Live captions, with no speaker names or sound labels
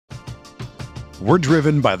We're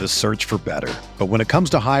driven by the search for better. But when it comes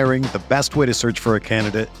to hiring, the best way to search for a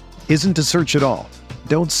candidate isn't to search at all.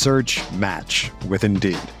 Don't search, match with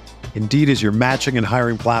Indeed. Indeed is your matching and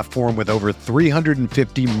hiring platform with over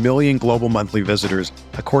 350 million global monthly visitors,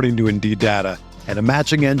 according to Indeed data, and a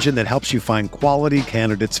matching engine that helps you find quality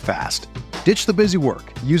candidates fast. Ditch the busy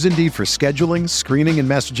work. Use Indeed for scheduling, screening, and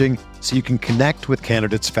messaging so you can connect with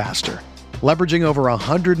candidates faster. Leveraging over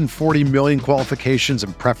 140 million qualifications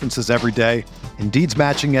and preferences every day, Indeed's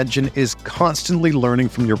matching engine is constantly learning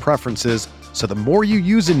from your preferences, so the more you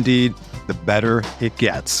use Indeed, the better it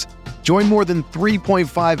gets. Join more than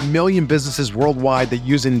 3.5 million businesses worldwide that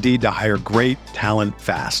use Indeed to hire great talent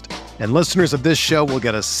fast. And listeners of this show will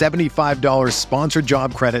get a $75 sponsored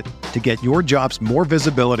job credit to get your jobs more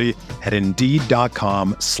visibility at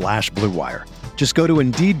Indeed.com/Blue Wire. Just go to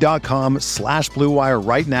Indeed.com/Blue Wire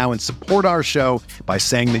right now and support our show by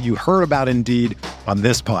saying that you heard about Indeed on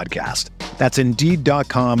this podcast. That's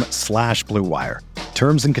Indeed.com/Blue Wire.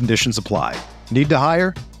 Terms and conditions apply. Need to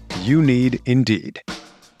hire? You need Indeed.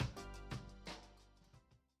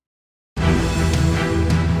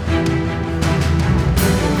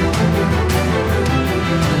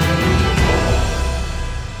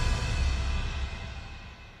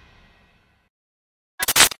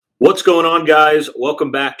 What's going on, guys?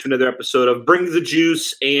 Welcome back to another episode of Bring the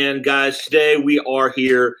Juice. And guys, today we are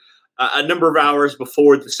here a number of hours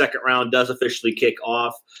before the second round does officially kick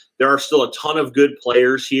off. There are still a ton of good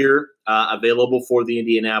players here available for the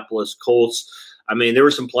Indianapolis Colts. I mean, there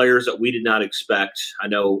were some players that we did not expect. I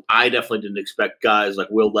know I definitely didn't expect guys like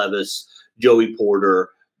Will Levis, Joey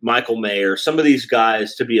Porter, Michael Mayer, some of these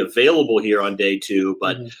guys to be available here on day two,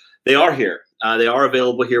 but they are here. They are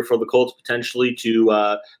available here for the Colts potentially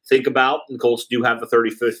to think about. And the Colts do have the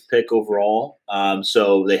 35th pick overall.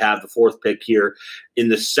 So they have the fourth pick here in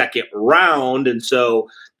the second round. And so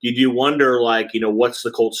you do wonder, like, what's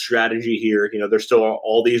the Colts strategy here? There's still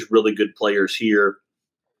all these really good players here.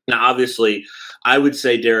 Now, obviously, I would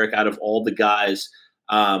say, Derek, out of all the guys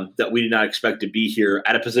that we did not expect to be here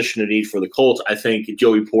at a position of need for the Colts, I think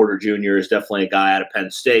Joey Porter Jr. is definitely a guy out of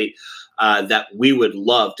Penn State that we would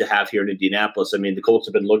love to have here in Indianapolis. I mean, the Colts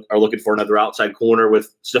are looking for another outside corner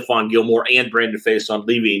with Stephon Gilmore and Brandon Facyson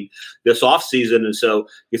leaving this offseason. And so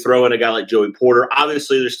you throw in a guy like Joey Porter.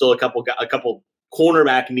 Obviously, there's still a couple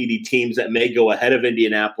cornerback needy teams that may go ahead of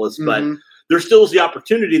Indianapolis, but there still is the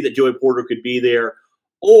opportunity that Joey Porter could be there.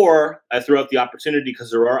 Or I throw out the opportunity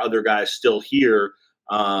because there are other guys still here.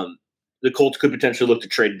 The Colts could potentially look to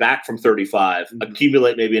trade back from 35,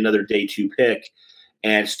 accumulate maybe another day two pick,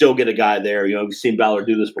 and still get a guy there. We've seen Ballard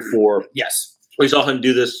do this before. Yes. We saw him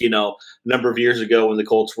do this, a number of years ago when the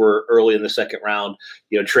Colts were early in the second round,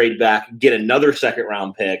 trade back, get another second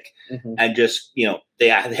round pick, and just, they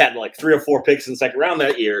had like 3 or 4 picks in the second round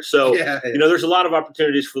that year. So, there's a lot of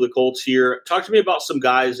opportunities for the Colts here. Talk to me about some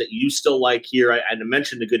guys that you still like here. I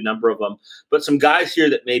mentioned a good number of them, but some guys here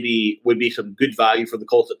that maybe would be some good value for the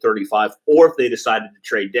Colts at 35, or if they decided to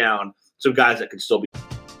trade down, some guys that could still be.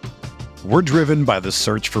 We're driven by the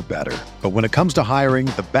search for better. But when it comes to hiring,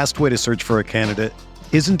 the best way to search for a candidate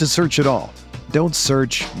isn't to search at all. Don't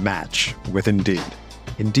search, match with Indeed.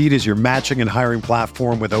 Indeed is your matching and hiring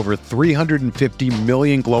platform with over 350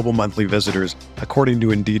 million global monthly visitors, according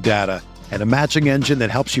to Indeed data, and a matching engine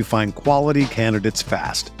that helps you find quality candidates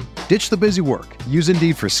fast. Ditch the busy work. Use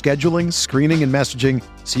Indeed for scheduling, screening, and messaging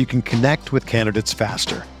so you can connect with candidates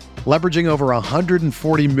faster. Leveraging over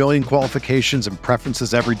 140 million qualifications and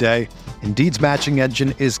preferences every day, Indeed's matching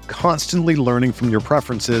engine is constantly learning from your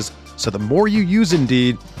preferences, so the more you use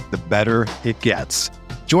Indeed, the better it gets.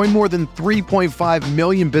 Join more than 3.5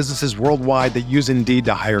 million businesses worldwide that use Indeed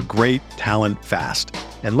to hire great talent fast.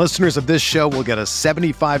 And listeners of this show will get a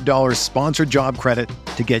 $75 sponsored job credit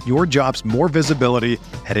to get your jobs more visibility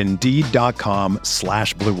at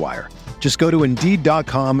Indeed.com/Blue Wire. Just go to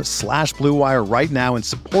Indeed.com/Blue Wire right now and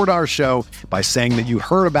support our show by saying that you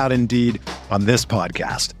heard about Indeed on this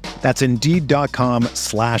podcast. That's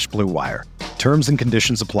Indeed.com/Blue Wire. Terms and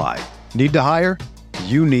conditions apply. Need to hire?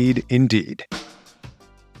 You need Indeed.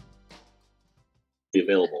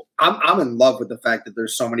 Available. I'm in love with the fact that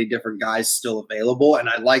there's so many different guys still available, and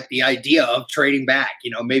I like the idea of trading back.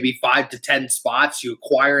 Maybe 5 to 10 spots, you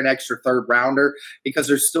acquire an extra third rounder because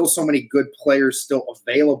there's still so many good players still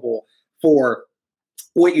available for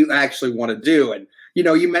what you actually want to do. And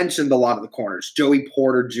you mentioned a lot of the corners. Joey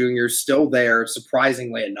Porter Jr. is still there,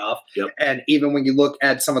 surprisingly enough. Yep. And even when you look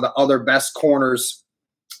at some of the other best corners,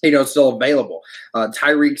 still available.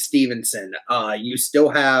 Tyreek Stevenson. You still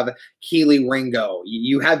have Keely Ringo.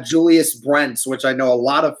 You have Julius Brents, which I know a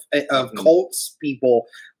lot of Colts people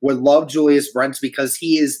would love Julius Brents because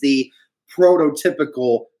he is the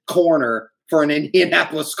prototypical corner for an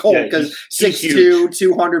Indianapolis Colt because 6'2",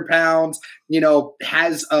 200 pounds,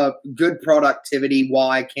 has a good productivity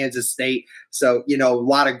while at Kansas State. So, a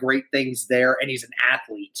lot of great things there. And he's an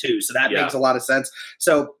athlete too. So that makes a lot of sense.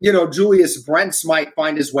 So, Julius Brents might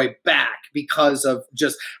find his way back because of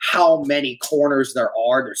just how many corners there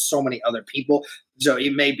are. There's so many other people. So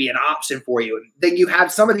it may be an option for you. And then you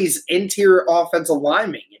have some of these interior offensive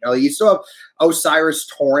linemen. You still have Osiris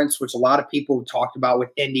Torrance, which a lot of people talked about with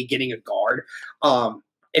Indy getting a guard.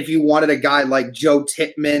 If you wanted a guy like Joe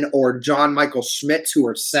Tippmann or John Michael Schmitz, who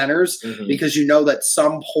are centers, because that at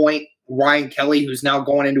some point Ryan Kelly, who's now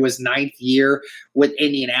going into his 9th year with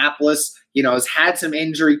Indianapolis, has had some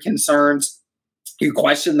injury concerns. You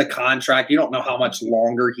question the contract. You don't know how much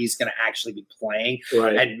longer he's going to actually be playing.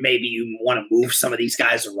 Right. And maybe you want to move some of these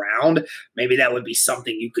guys around. Maybe that would be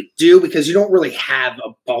something you could do because you don't really have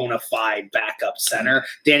a bona fide backup center.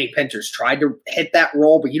 Danny Pinter's tried to hit that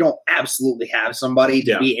role, but you don't absolutely have somebody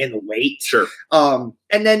to be in the weight. Sure. And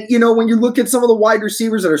then, when you look at some of the wide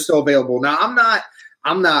receivers that are still available. Now,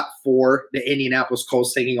 I'm not for the Indianapolis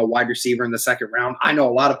Colts taking a wide receiver in the second round. I know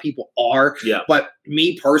a lot of people are, but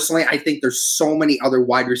me personally, I think there's so many other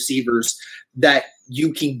wide receivers that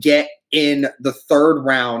you can get in the third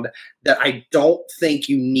round that I don't think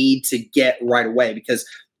you need to get right away. Because,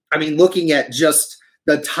 looking at just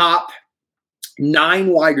the top 9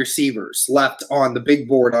 wide receivers left on the big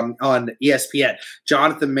board on ESPN,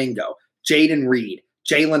 Jonathan Mingo, Jaden Reed,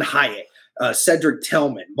 Jalen Hyatt, Cedric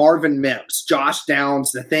Tillman, Marvin Mims, Josh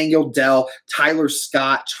Downs, Nathaniel Dell, Tyler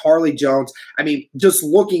Scott, Charlie Jones. Just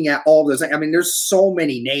looking at all this, there's so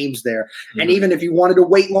many names there. And even if you wanted to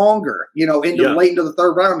wait longer, late into the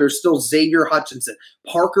third round, there's still Xavier Hutchinson,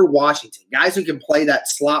 Parker Washington, guys who can play that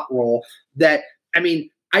slot role that,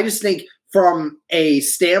 I just think from a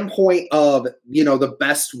standpoint of, the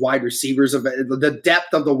best wide receivers, of the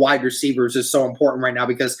depth of the wide receivers is so important right now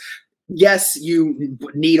because yes, you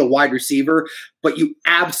need a wide receiver, but you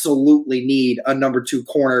absolutely need a number 2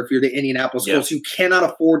 corner if you're the Indianapolis Colts. You cannot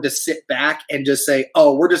afford to sit back and just say,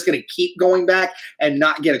 oh, we're just going to keep going back and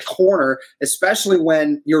not get a corner, especially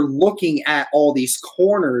when you're looking at all these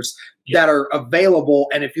corners that are available.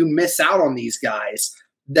 And if you miss out on these guys,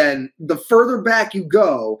 then the further back you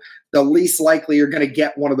go, the least likely you're going to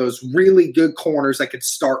get one of those really good corners that could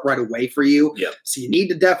start right away for you. So you need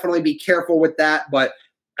to definitely be careful with that. But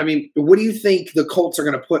what do you think the Colts are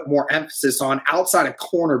going to put more emphasis on outside of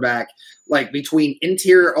cornerback, like between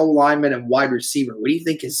interior O-lineman and wide receiver? What do you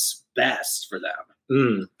think is best for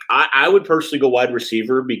them? I would personally go wide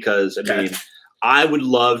receiver because, I would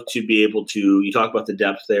love to be able to – you talk about the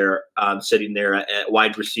depth there, sitting there at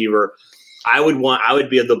wide receiver. I would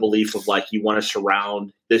be of the belief of you want to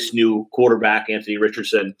surround this new quarterback, Anthony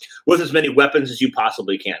Richardson, with as many weapons as you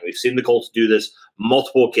possibly can. We've seen the Colts do this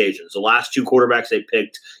multiple occasions. The last 2 quarterbacks they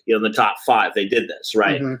picked, in the top 5, they did this,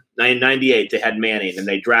 right? 1998, they had Manning, and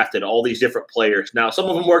they drafted all these different players. Now, some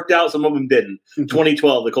of them worked out, some of them didn't.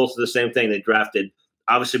 2012, the Colts did the same thing. They drafted,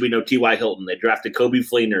 obviously we know T.Y. Hilton. They drafted Kobe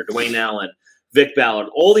Fleener, Dwayne Allen, Vic Ballard,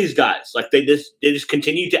 all these guys. They just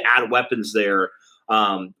continue to add weapons there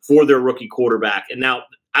for their rookie quarterback. And now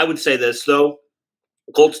I would say this, though,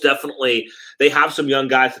 Colts definitely, they have some young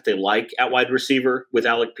guys that they like at wide receiver with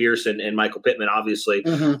Alec Pierce and Michael Pittman, obviously.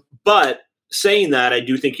 But saying that, I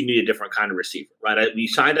do think you need a different kind of receiver, right? We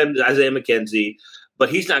signed him Isaiah McKenzie, but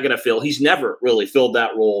he's not going to he's never really filled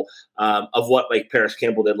that role of what Paris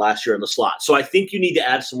Campbell did last year in the slot. So I think you need to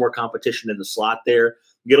add some more competition in the slot there.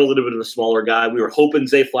 Get a little bit of a smaller guy. We were hoping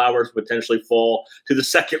Zay Flowers would potentially fall to the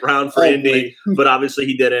second round for Indy, but obviously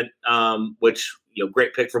he didn't, which,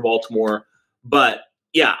 great pick for Baltimore. But,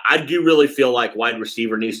 yeah, I do really feel like wide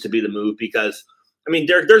receiver needs to be the move because,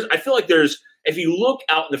 I feel like if you look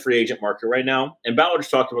out in the free agent market right now, and Ballard's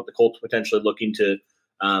talked about the Colts potentially looking to,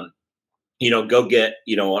 go get,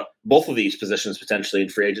 both of these positions potentially in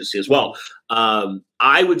free agency as well.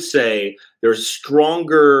 I would say there's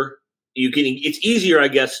stronger – it's easier, I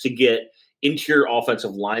guess, to get interior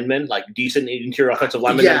offensive linemen, decent interior offensive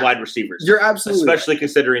linemen than wide receivers. You're absolutely especially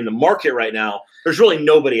considering the market right now. There's really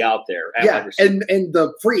nobody out there at wide receiver. And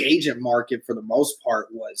the free agent market for the most part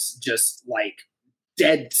was just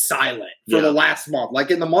dead silent for the last month.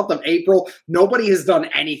 In the month of April, nobody has done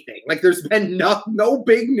anything. There's been no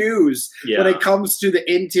big news when it comes to the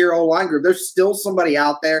interior O-line group. There's still somebody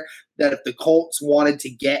out there that if the Colts wanted to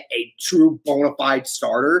get a true bona fide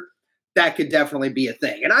starter, that could definitely be a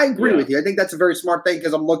thing. And I agree with you. I think that's a very smart thing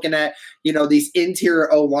because I'm looking at, these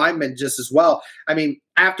interior O linemen just as well. I mean,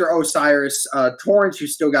 after Osiris Torrance, you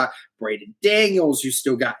still got Braden Daniels, you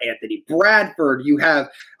still got Anthony Bradford, you have,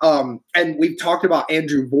 and we've talked about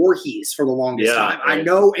Andrew Voorhees for the longest time. Right. I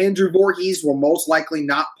know Andrew Voorhees will most likely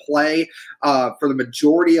not play for the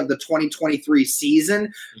majority of the 2023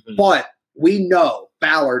 season, but we know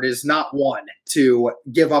Ballard is not one to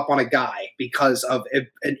give up on a guy because of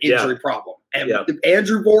an injury problem. And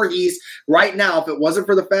Andrew Voorhees, right now, if it wasn't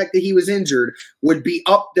for the fact that he was injured, would be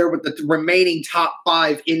up there with the remaining top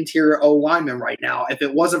 5 interior O linemen right now if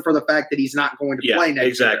it wasn't for the fact that he's not going to play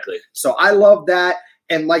next year. So I love that.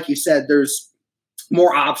 And like you said, there's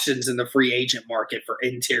more options in the free agent market for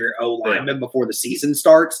interior O linemen before the season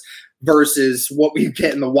starts versus what we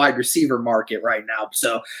get in the wide receiver market right now.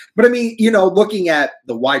 So, but I mean, looking at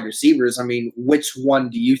the wide receivers, I mean, which one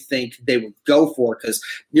do you think they would go for? Because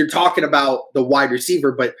you're talking about the wide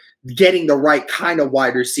receiver, but getting the right kind of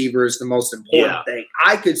wide receiver is the most important thing.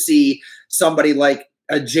 I could see somebody like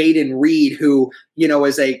a Jaden Reed who,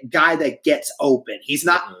 is a guy that gets open. He's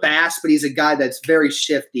not fast, but he's a guy that's very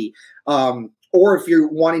shifty. Or if you're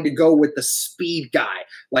wanting to go with the speed guy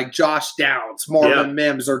like Josh Downs, Marvin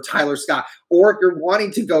Mims, or Tyler Scott, or if you're wanting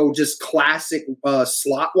to go just classic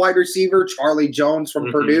slot wide receiver, Charlie Jones from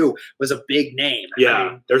Purdue was a big name. I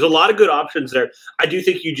mean, there's a lot of good options there. I do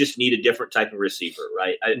think you just need a different type of receiver,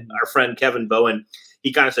 right? Our friend Kevin Bowen,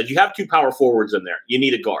 he kind of said, you have 2 power forwards in there. You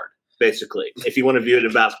need a guard, basically, if you want to view it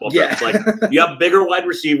in basketball terms. Like, you have bigger wide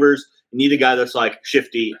receivers. You need a guy that's like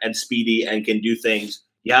shifty and speedy and can do things.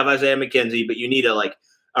 You have Isaiah McKenzie, but you need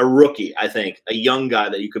a rookie, I think, a young guy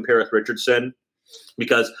that you compare with Richardson,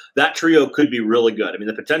 because that trio could be really good. I mean,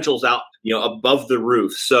 the potential's out, above the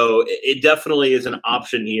roof. So it definitely is an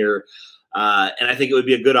option here. And I think it would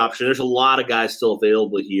be a good option. There's a lot of guys still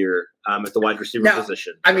available here at the wide receiver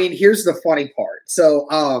position. I mean, here's the funny part.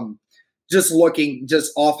 So just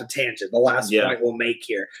off a tangent, the last point we'll make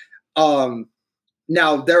here.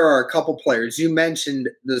 Now, there are a couple players. You mentioned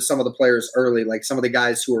some of the players early, like some of the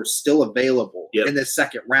guys who are still available in the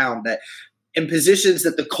second round that in positions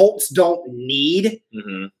that the Colts don't need,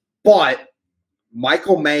 but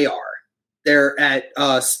Michael Mayer, they're at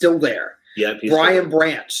still there. Brian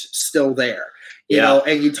Branch, still there.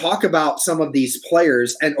 And you talk about some of these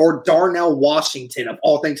players or Darnell Washington of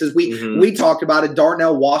all things, as we talked about it.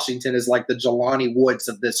 Darnell Washington is like the Jelani Woods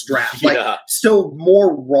of this draft, still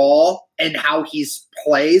more raw in how he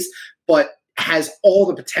plays, but has all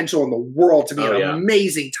the potential in the world to be an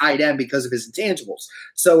amazing tight end because of his intangibles.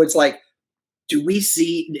 So it's like,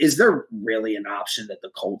 is there really an option that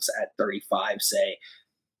the Colts at 35 say,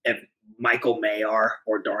 if Michael Mayer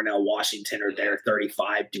or Darnell Washington are there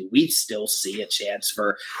 35, do we still see a chance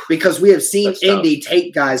because we have seen Indy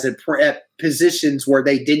take guys at positions where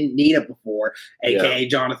they didn't need it before, aka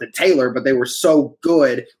Jonathan Taylor, but they were so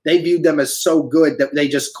good. They viewed them as so good that they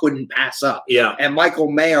just couldn't pass up. And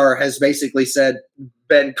Michael Mayer has basically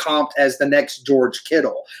been comped as the next George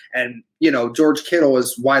Kittle. And, George Kittle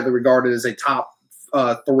is widely regarded as a top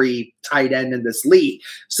 3 tight end in this league.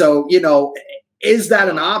 So, is that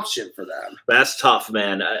an option for them? That's tough,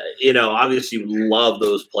 man. Obviously you love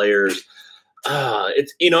those players.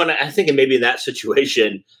 It's and I think maybe in that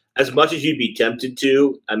situation, as much as you'd be tempted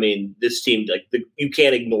to, I mean, this team, you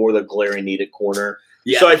can't ignore the glaring need at corner.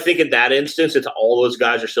 So I think in that instance, it's all those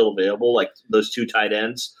guys are still available, like those 2 tight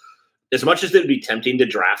ends. As much as it would be tempting to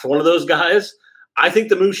draft one of those guys, I think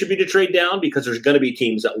the move should be to trade down because there's going to be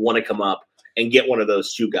teams that want to come up and get one of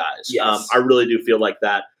those 2 guys. I really do feel like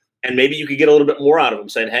that. And maybe you could get a little bit more out of them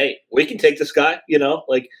saying, hey, we can take this guy,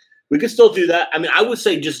 we could still do that. I mean, I would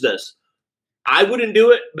say just this. I wouldn't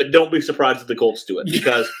do it, but don't be surprised if the Colts do it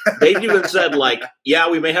because they've even said,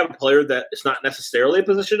 we may have a player that it's not necessarily a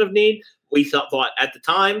position of need. We thought at the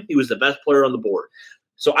time he was the best player on the board.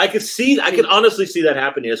 So I could honestly see that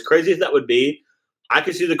happening. As crazy as that would be, I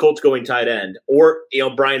could see the Colts going tight end or,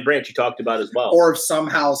 Brian Branch you talked about as well. Or if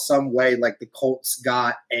somehow, some way, the Colts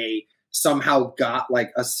got a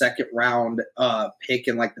second round pick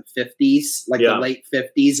in the 50s, the late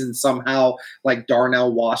 50s, and somehow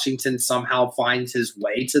Darnell Washington somehow finds his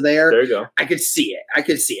way to there. There you go. I could see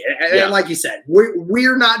it. And like you said,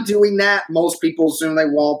 we're not doing that. Most people assume they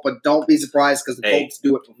won't, but don't be surprised because the Colts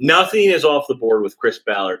do it before. Nothing is off the board with Chris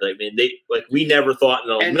Ballard. I mean, we never thought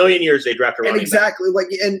in a million years they'd draft a running back.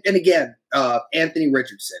 And again, Anthony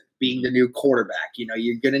Richardson being the new quarterback,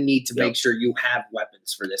 you're going to need to make sure you have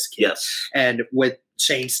weapons for this kid. Yes. And with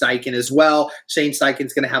Shane Steichen as well, Shane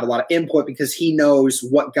Steichen's going to have a lot of input because he knows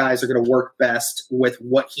what guys are going to work best with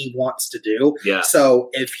what he wants to do. Yeah.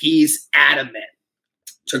 So if he's adamant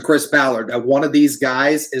to Chris Ballard that one of these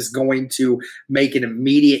guys is going to make an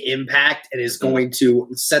immediate impact and is going to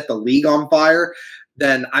set the league on fire,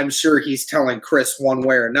 then I'm sure he's telling Chris one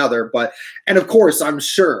way or another. And of course, I'm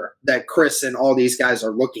sure that Chris and all these guys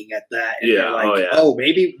are looking at that. And they're like, oh,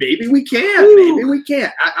 maybe we can. Woo. Maybe we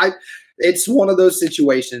can't. It's one of those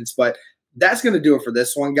situations, but that's going to do it for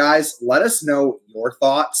this one, guys. Let us know your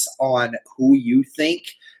thoughts on who you think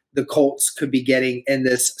the Colts could be getting in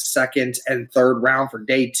this second and third round for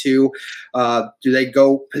day 2. Do they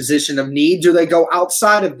go position of need? Do they go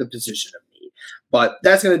outside of the position of need? But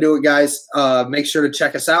that's going to do it, guys. Make sure to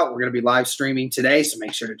check us out. We're going to be live streaming today, so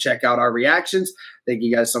make sure to check out our reactions. Thank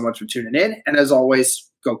you guys so much for tuning in. And as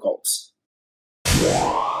always, go Colts.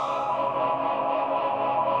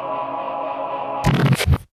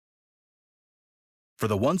 For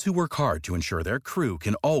the ones who work hard to ensure their crew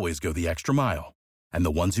can always go the extra mile, and the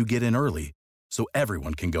ones who get in early so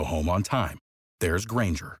everyone can go home on time, there's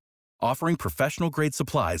Grainger, offering professional-grade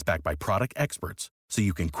supplies backed by product experts so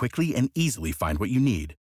you can quickly and easily find what you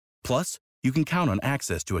need. Plus, you can count on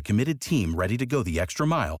access to a committed team ready to go the extra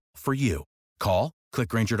mile for you. Call, click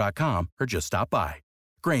Grainger.com, or just stop by.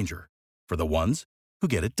 Grainger, for the ones who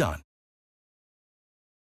get it done.